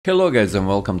Hello guys and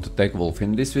welcome to TechWolf.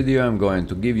 In this video I'm going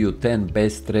to give you 10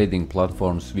 best trading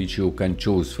platforms which you can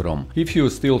choose from. If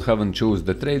you still haven't chosen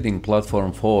the trading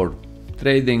platform for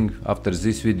trading, after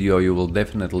this video you will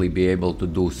definitely be able to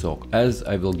do so, as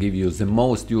I will give you the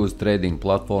most used trading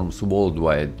platforms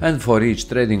worldwide. And for each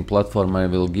trading platform I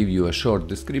will give you a short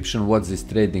description what this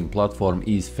trading platform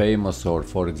is famous, or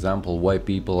for example why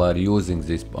people are using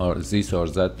this or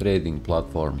that trading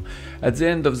platform. At the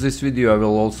end of this video I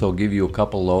will also give you a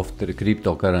couple of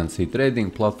cryptocurrency trading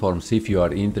platforms if you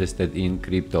are interested in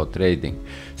crypto trading.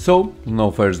 So no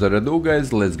further ado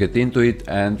guys, let's get into it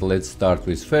and let's start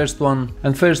with first one.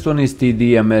 And first one is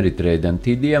TD Ameritrade, and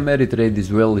TD Ameritrade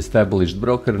is well established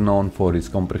broker known for its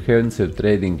comprehensive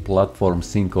trading platform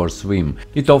Sink or Swim.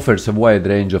 It offers a wide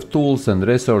range of tools and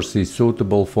resources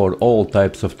suitable for all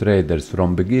types of traders,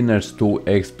 from beginners to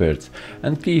experts.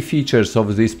 And key features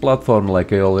of this platform,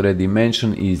 like I already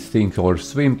mentioned, is Sink or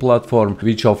Swim platform,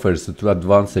 which offers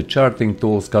advanced charting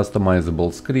tools,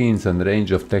 customizable screens and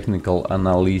range of technical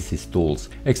analysis tools,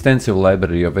 extensive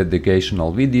library of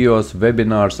educational videos,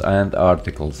 webinars and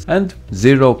articles, and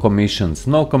zero commissions,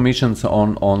 no commissions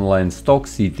on online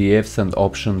stocks, ETFs and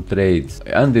option trades,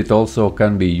 and it also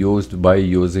can be used by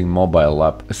using mobile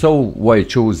app. So why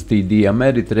choose TD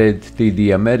Ameritrade? TD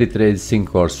Ameritrade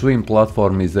Sink or Swim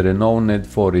platform is renowned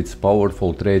for its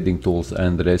powerful trading tools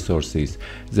and resources.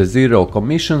 The zero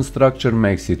commission structure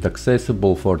makes it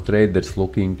accessible for traders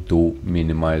looking to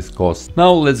minimize costs.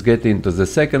 Now let's get into the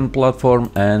second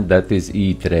platform, and that is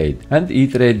eTrade. And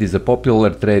eTrade is a popular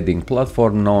trading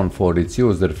platform known for its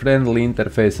user-friendly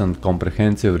interface and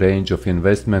comprehensive range of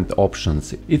investment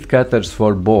options. It caters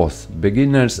for both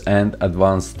beginners and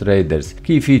advanced traders.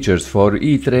 Key features for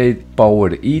eTrade: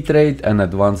 Power eTrade, an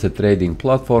advanced trading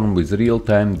platform with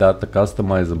real-time data,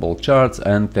 customizable charts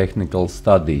and technical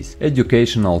studies.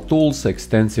 Educational tools,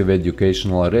 extensive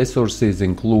educational resources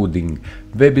including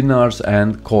webinars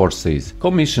and courses.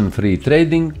 Commission-free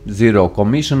trading, zero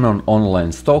commission on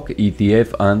online stock,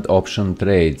 ETF and option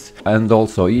trades. And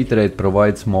also eTrade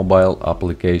provides mobile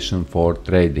application for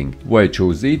trading. Why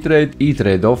choose eTrade?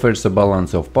 eTrade offers a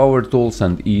balance of power tools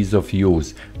and ease of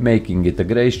use, making it a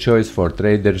great choice for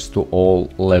traders to all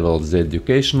levels. The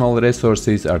educational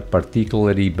resources are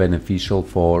particularly beneficial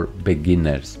for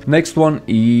beginners. Next one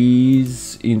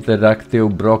is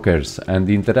Interactive Brokers, and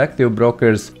Interactive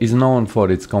Brokers is known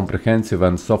for its comprehensive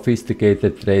and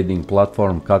sophisticated trading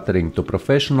platform catering to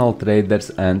professional traders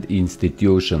and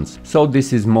institutions. So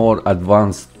this is more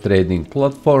advanced trading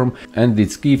platform, and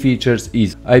its key features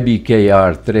is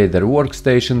IBKR Trader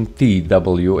Workstation,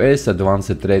 TWS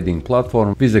Advanced Trading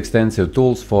Platform with extensive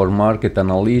tools for market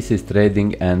analysis,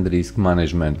 trading and risk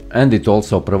management. And it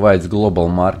also provides global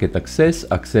market access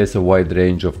a wide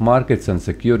range of markets and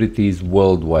securities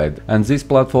worldwide. And this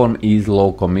platform is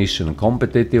low commission,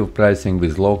 competitive pricing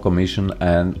with low commission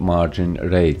and margin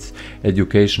rates.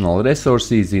 Educational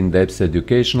resources, in-depth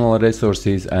educational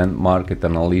resources and market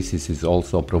analysis is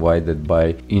also provided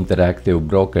by Interactive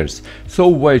Brokers. So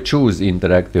why choose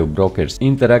Interactive Brokers?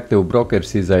 Interactive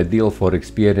Brokers is ideal for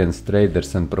experienced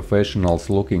traders and professionals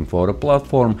looking for a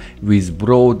platform with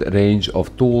broad range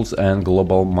of tools and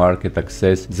global market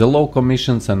access. The low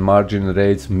commissions and margin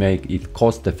rates make it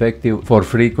cost effective for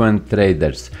frequent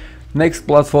traders. Next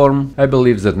platform, I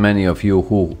believe that many of you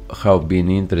who have been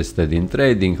interested in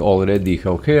trading already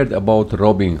have heard about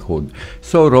Robinhood.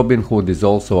 So Robinhood is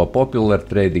also a popular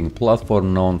trading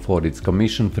platform known for its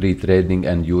commission-free trading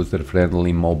and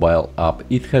user-friendly mobile app.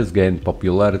 It has gained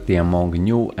popularity among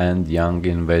new and young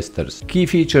investors. Key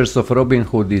features of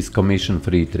Robinhood is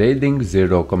commission-free trading,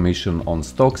 zero commission on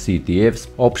stocks, ETFs,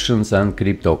 options and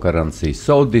cryptocurrencies.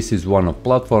 So this is one of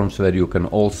platforms where you can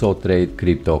also trade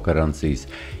cryptocurrencies.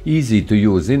 Easy to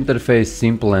use interface,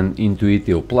 simple and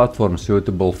intuitive platform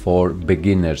suitable for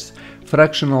beginners.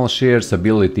 Fractional shares,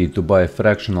 ability to buy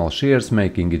fractional shares,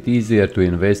 making it easier to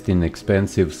invest in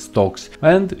expensive stocks,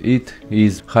 and it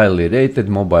is highly rated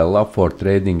mobile app for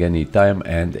trading anytime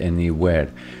and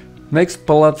anywhere. Next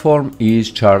platform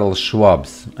is Charles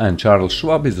Schwab's, and Charles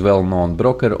Schwab is a well-known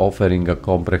broker offering a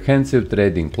comprehensive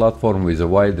trading platform with a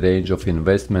wide range of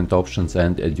investment options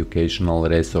and educational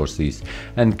resources.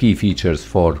 And key features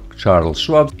for Charles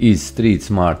Schwab is Street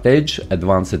Smart Edge,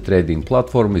 advanced trading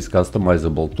platform with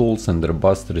customizable tools and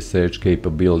robust research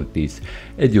capabilities.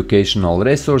 Educational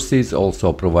resources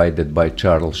also provided by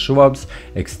Charles Schwab's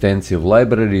extensive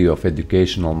library of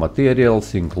educational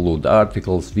materials include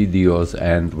articles, videos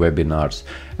and webinars. webinars.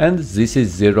 And this is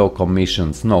zero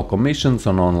commissions, no commissions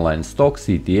on online stocks,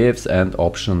 ETFs and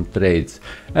option trades.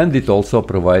 And it also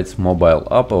provides mobile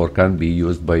app or can be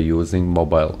used by using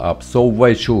mobile app. So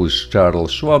why choose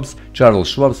Charles Schwab's? Charles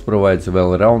Schwab's provides a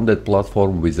well-rounded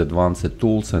platform with advanced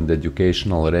tools and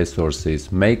educational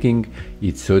resources, making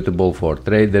it suitable for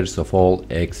traders of all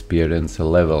experience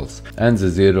levels. And the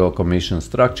zero commission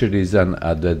structure is an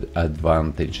added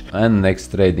advantage. And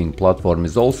next trading platform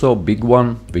is also a big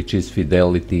one, which is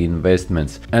Fidelity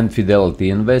Investments. And Fidelity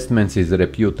Investments is a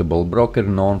reputable broker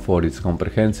known for its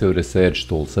comprehensive research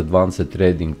tools, advanced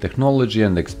trading technology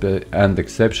and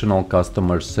exceptional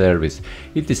customer service.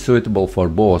 It is suitable for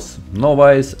both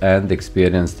novice and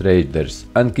experienced traders.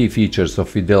 And key features of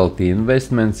Fidelity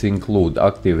Investments include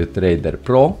Active Trader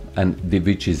Pro,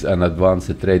 which is an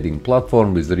advanced trading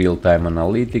platform with real-time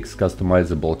analytics,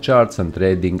 customizable charts and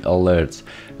trading alerts,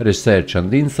 research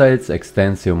and insights,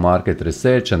 extensive market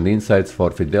research and insights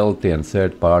for Fidelity and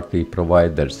third-party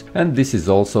providers. And this is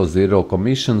also zero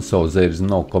commission, so there is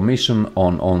no commission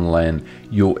on online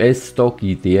US stock,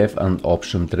 ETF and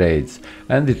option trades.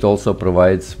 And it also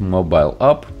provides mobile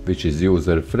app, which is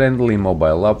user-friendly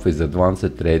mobile app with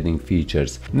advanced trading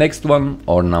features. Next one,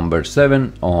 or number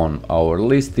 7 on our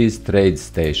list, is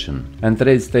TradeStation. And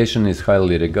TradeStation is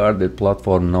highly regarded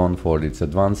platform known for its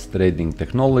advanced trading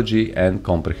technology and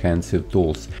comprehensive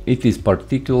tools. It is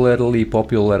particularly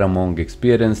popular among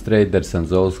experienced traders and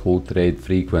those who trade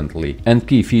frequently. And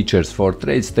key features for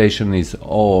TradeStation is,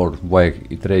 or why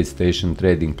TradeStation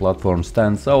trading platform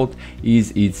stands out,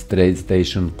 is its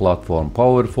TradeStation platform,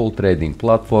 powerful trading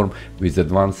platform with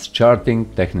advanced charting,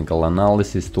 technical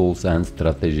analysis tools and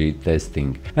strategy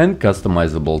testing. And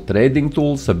customizable trading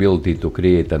tools, ability to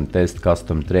create and test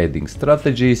custom trading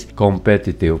strategies,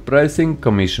 competitive pricing,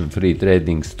 commission-free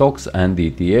trading stocks and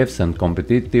ETFs, and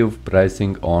competitive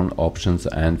pricing on options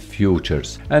and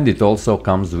futures. And it also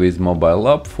comes with mobile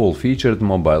app, full-featured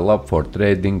mobile app for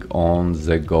trading on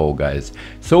the go, guys.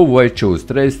 So why choose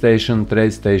TradeStation?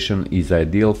 TradeStation is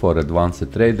ideal for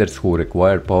advanced traders who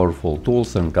require powerful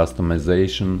tools and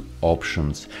customization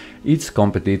options. Its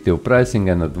competitive pricing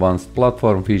and advanced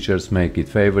platform features make it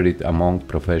favorite among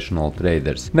professional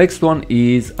traders. Next one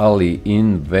is Ali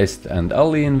Invest, and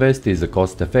Ali Invest is a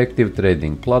cost-effective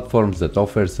trading platform that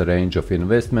offers a range of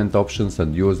investment options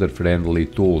and user-friendly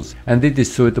tools, and it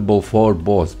is suitable for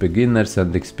both beginners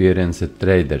and experienced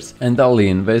traders. And Ali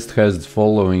Invest has the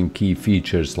following key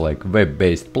features like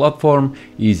web-based platform,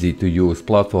 easy-to-use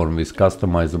platform with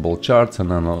customizable charts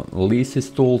and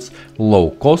analysis tools, low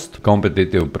cost,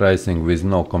 competitive pricing with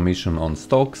no commission on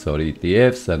stocks or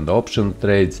ETFs and option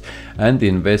trades, and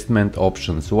investment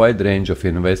options, wide range of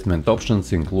investment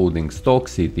options including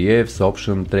stocks, ETFs,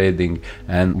 option trading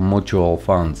and mutual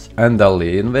funds. And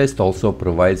Ali Invest also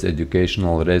provides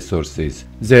educational resources.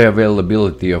 The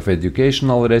availability of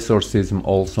educational resources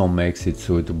also makes it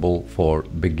suitable for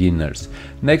beginners.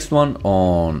 Next one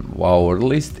on our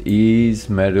list is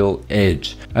Merrill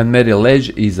Edge, and Merrill Edge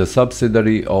is a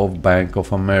subsidiary of Bank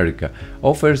of America.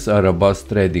 Offers a robust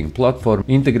trading platform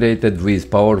integrated with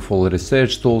powerful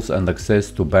research tools and access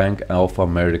to Bank of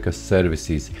America's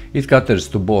services. It caters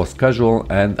to both casual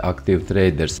and active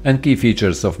traders. And key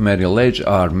features of Merrill Edge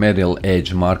are Merrill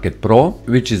Edge Market Pro,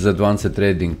 which is advanced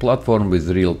trading platform with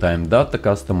real-time data,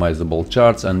 customizable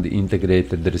charts and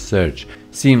integrated research.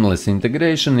 Seamless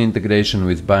integration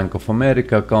with Bank of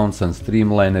America accounts and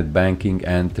streamlined banking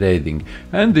and trading.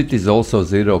 And it is also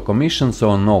zero commission,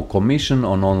 so no commission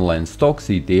on online stocks,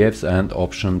 ETFs and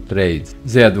option trades.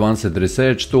 The advanced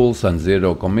research tools and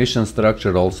zero commission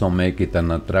structure also make it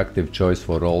an attractive choice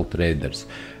for all traders.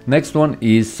 Next one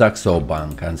is Saxo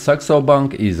Bank, and Saxo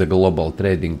Bank is a global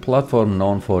trading platform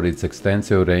known for its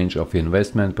extensive range of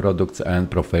investment products and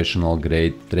professional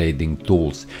grade trading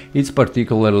tools. It's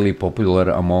particularly popular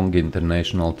among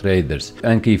international traders.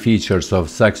 And key features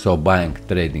of Saxo Bank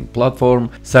trading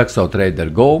platform: Saxo Trader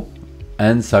Go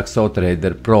and Saxo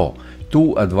Trader Pro.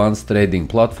 Two advanced trading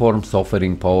platforms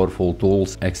offering powerful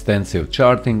tools, extensive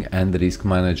charting and risk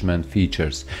management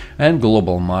features, and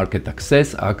global market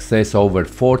access over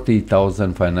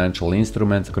 40,000 financial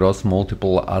instruments across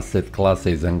multiple asset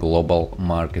classes and global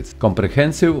markets.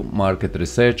 Comprehensive market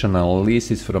research and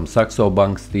analysis from Saxo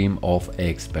Bank's team of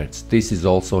experts. This is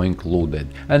also included.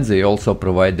 And they also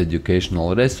provide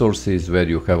educational resources where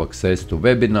you have access to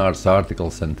webinars,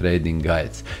 articles and trading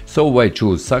guides. So why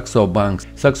choose Saxo Bank?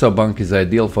 Saxo Bank is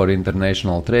ideal for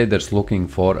international traders looking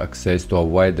for access to a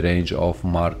wide range of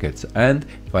markets and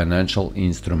financial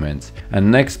instruments. And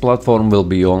next platform will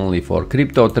be only for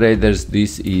crypto traders.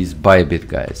 This is Bybit,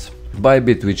 guys.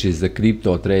 Bybit, which is a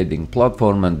crypto trading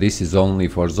platform, and this is only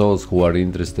for those who are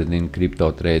interested in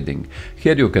crypto trading.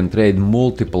 Here you can trade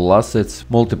multiple assets,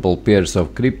 multiple pairs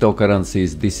of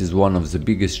cryptocurrencies. This is one of the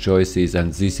biggest choices,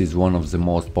 and this is one of the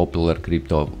most popular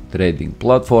crypto trading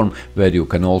platform, where you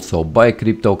can also buy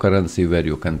cryptocurrency, where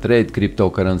you can trade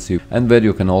cryptocurrency, and where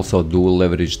you can also do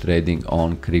leverage trading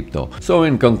on crypto. So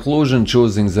in conclusion,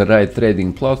 choosing the right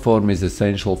trading platform is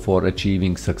essential for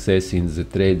achieving success in the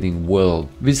trading world.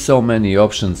 With so many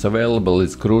options available,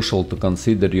 it's crucial to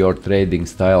consider your trading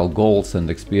style, goals and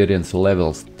experience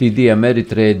levels. TD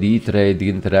Ameritrade, E-Trade,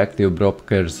 Interactive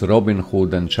Brokers,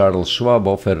 Robinhood and Charles Schwab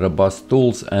offer robust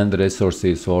tools and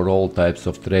resources for all types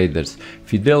of traders.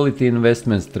 Fidelity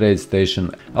Investments,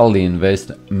 TradeStation, Ali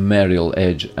Invest, Merrill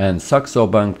Edge and Saxo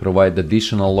Bank provide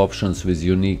additional options with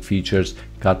unique features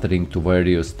catering to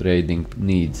various trading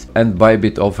needs. And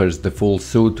Bybit offers the full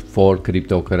suite for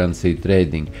cryptocurrency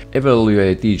trading.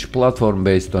 Evaluate each platform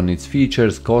based on its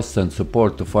features, costs and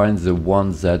support to find the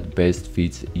one that best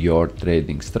fits your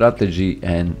trading strategy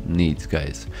and needs,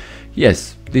 guys.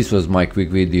 Yes, this was my quick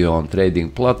video on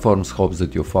trading platforms. Hope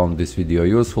that you found this video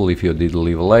useful. If you did,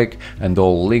 leave a like, and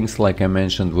all links, like I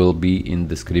mentioned, will be in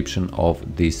description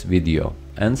of this video.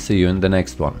 And see you in the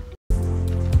next one.